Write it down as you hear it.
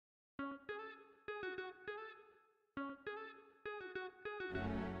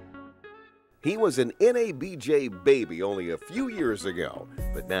He was an NABJ baby only a few years ago,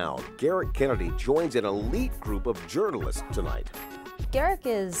 but now Gerrick Kennedy joins an elite group of journalists tonight. Gerrick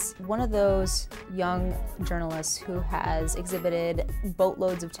is one of those young journalists who has exhibited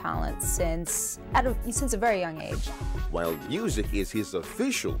boatloads of talent since a very young age. While music is his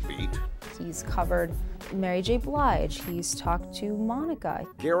official beat, he's covered Mary J. Blige, he's talked to Monica.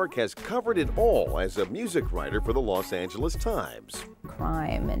 Gerrick has covered it all as a music writer for the Los Angeles Times.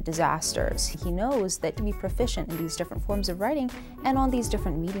 Crime and disasters. He knows that to be proficient in these different forms of writing and on these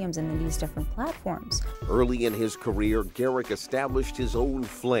different mediums and in these different platforms. Early in his career, Gerrick established his own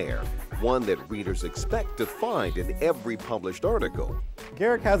flair, one that readers expect to find in every published article.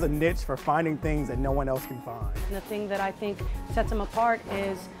 Gerrick has a niche for finding things that no one else can find. And the thing that I think sets him apart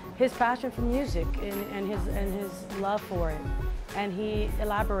is his passion for music and his love for it. And he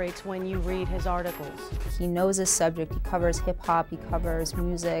elaborates when you read his articles. He knows his subject, he covers hip-hop, he covers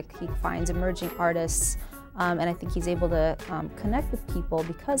music, he finds emerging artists, and I think he's able to connect with people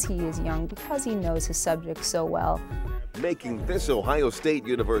because he is young, because he knows his subject so well. Making this Ohio State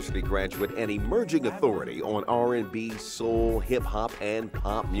University graduate an emerging authority on R&B, soul, hip-hop, and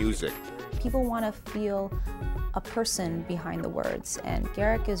pop music. People want to feel a person behind the words, and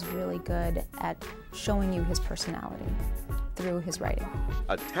Gerrick is really good at showing you his personality through his writing.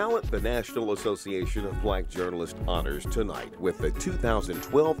 A talent the National Association of Black Journalists honors tonight with the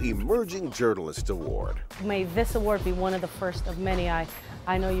 2012 Emerging Journalist Award. May this award be one of the first of many. I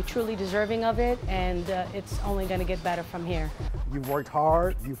know you're truly deserving of it, and it's only going to get better from here. You've worked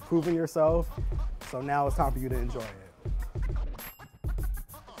hard, you've proven yourself, so now it's time for you to enjoy it.